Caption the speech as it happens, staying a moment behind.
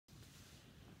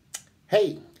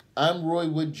Hey, I'm Roy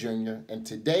Wood Jr., and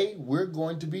today we're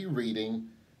going to be reading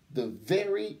The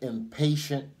Very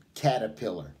Impatient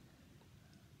Caterpillar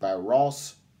by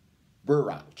Ross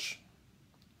Burrach.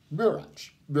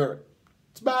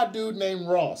 It's by a dude named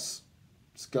Ross.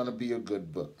 It's going to be a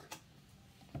good book.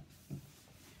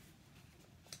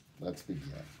 Let's begin.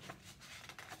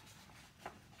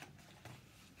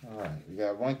 All right, we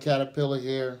got one caterpillar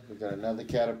here. We got another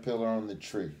caterpillar on the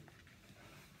tree.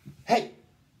 Hey,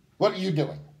 what are you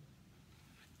doing?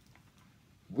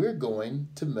 We're going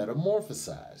to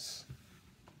metamorphosize.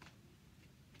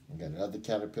 We got another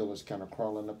caterpillar's kind of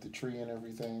crawling up the tree and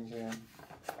everything here.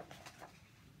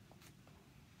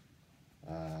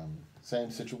 Same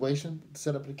situation,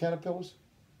 set up the caterpillars.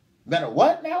 Meta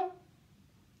what now?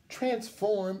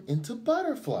 Transform into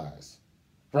butterflies.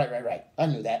 Right. I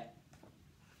knew that.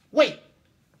 Wait,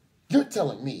 you're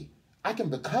telling me I can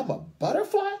become a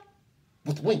butterfly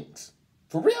with wings?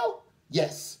 For real?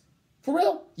 Yes. For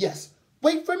real? Yes.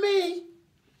 Wait for me.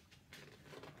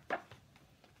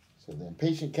 So the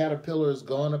impatient caterpillar has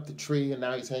gone up the tree, and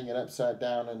now he's hanging upside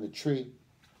down in the tree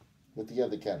with the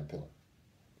other caterpillar.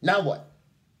 Now what?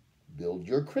 Build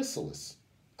your chrysalis.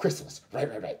 Chrysalis.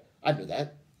 Right. I knew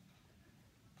that.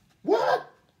 What?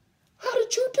 How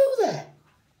did you do that?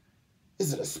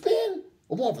 Is it a spin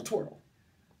or more of a twirl?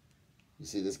 You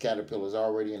see, this caterpillar is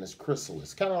already in its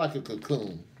chrysalis, kind of like a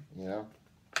cocoon, you know.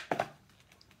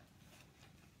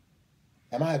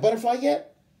 Am I a butterfly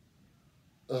yet?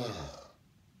 Ugh.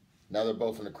 Now they're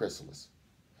both in the chrysalis.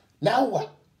 Now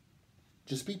what?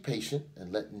 Just be patient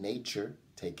and let nature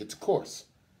take its course.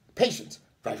 Patience.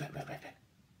 Right.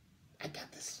 I got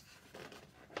this.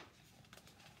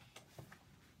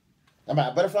 Am I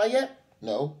a butterfly yet?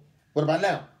 No. What about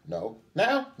now? No.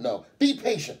 Now? No. Be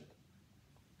patient.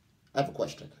 I have a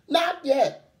question. Not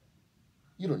yet.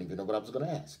 You don't even know what I was going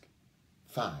to ask.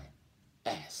 Fine.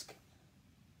 Ask.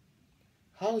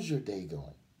 How's your day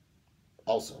going?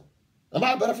 Also, am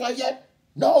I a butterfly yet?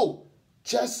 No.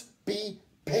 Just be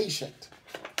patient.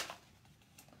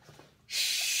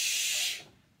 Shh.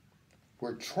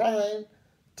 We're trying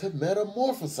to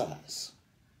metamorphosize.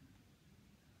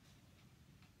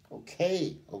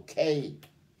 Okay.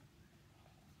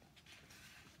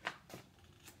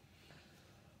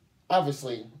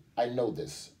 Obviously, I know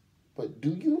this, but do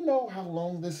you know how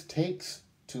long this takes?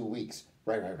 2 weeks.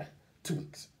 Right. 2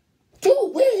 weeks.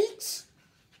 2 weeks?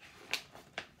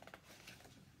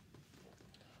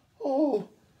 Oh,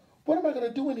 what am I going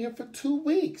to do in here for 2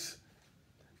 weeks?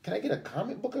 Can I get a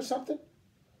comic book or something?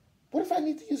 What if I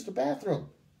need to use the bathroom?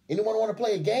 Anyone want to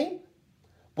play a game?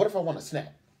 What if I want a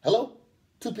snack? Hello?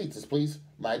 2 pizzas, please.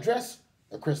 My address?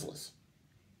 A chrysalis.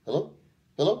 Hello?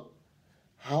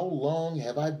 How long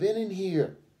have I been in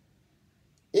here?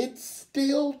 It's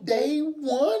still day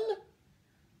 1?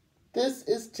 This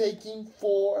is taking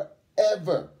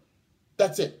forever.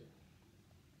 That's it.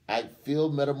 I feel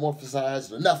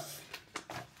metamorphosized enough.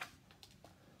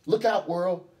 Look out,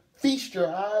 world. Feast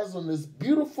your eyes on this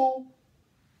beautiful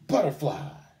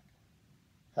butterfly.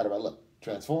 How do I look?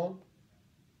 Transform?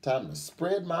 Time to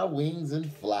spread my wings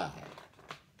and fly.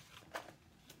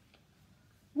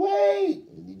 Wait!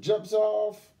 And he jumps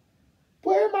off.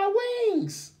 Where are my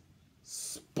wings?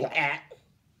 Splat!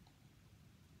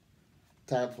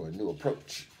 Time for a new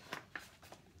approach.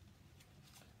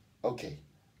 Okay,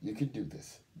 you can do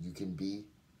this. You can be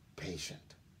patient.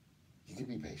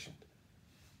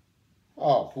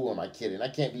 Oh, who am I kidding? I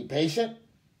can't be patient.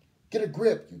 Get a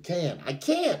grip. You can. I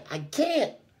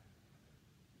can't.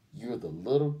 You're the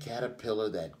little caterpillar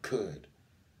that could.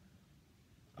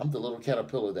 I'm the little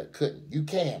caterpillar that couldn't. You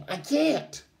can. I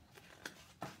can't.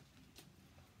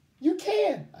 You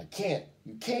can. I can't.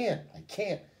 You can. I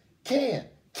can't.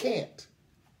 Can't.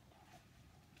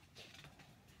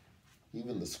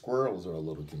 Even the squirrels are a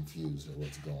little confused at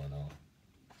what's going on.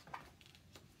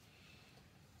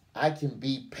 I can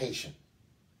be patient.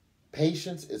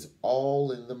 Patience is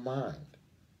all in the mind.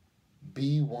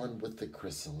 Be one with the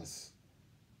chrysalis.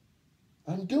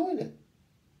 I'm doing it.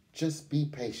 Just be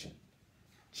patient.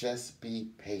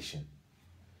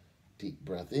 Deep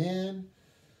breath in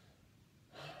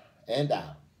and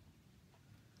out.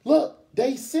 Look,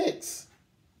 day 6,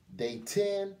 day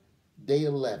 10, day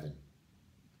 11.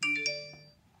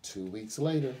 2 weeks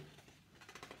later.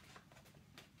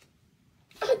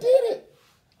 I did it.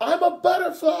 I'm a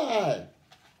butterfly.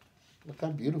 Look how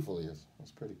beautiful he is.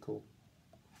 That's pretty cool.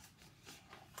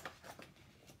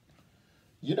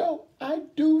 You know, I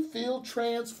do feel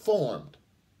transformed.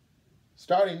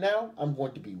 Starting now, I'm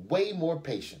going to be way more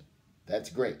patient. That's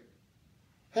great.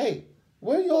 Hey,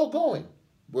 where are you all going?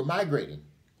 We're migrating.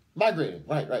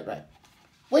 Right.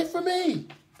 Wait for me.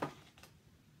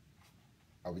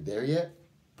 Are we there yet?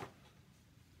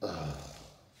 Ugh.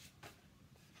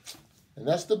 And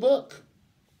that's the book.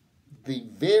 The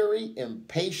Very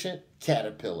Impatient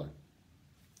Caterpillar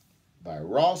by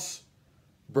Ross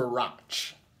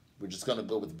Barach. We're just going to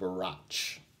go with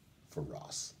Barach for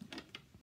Ross.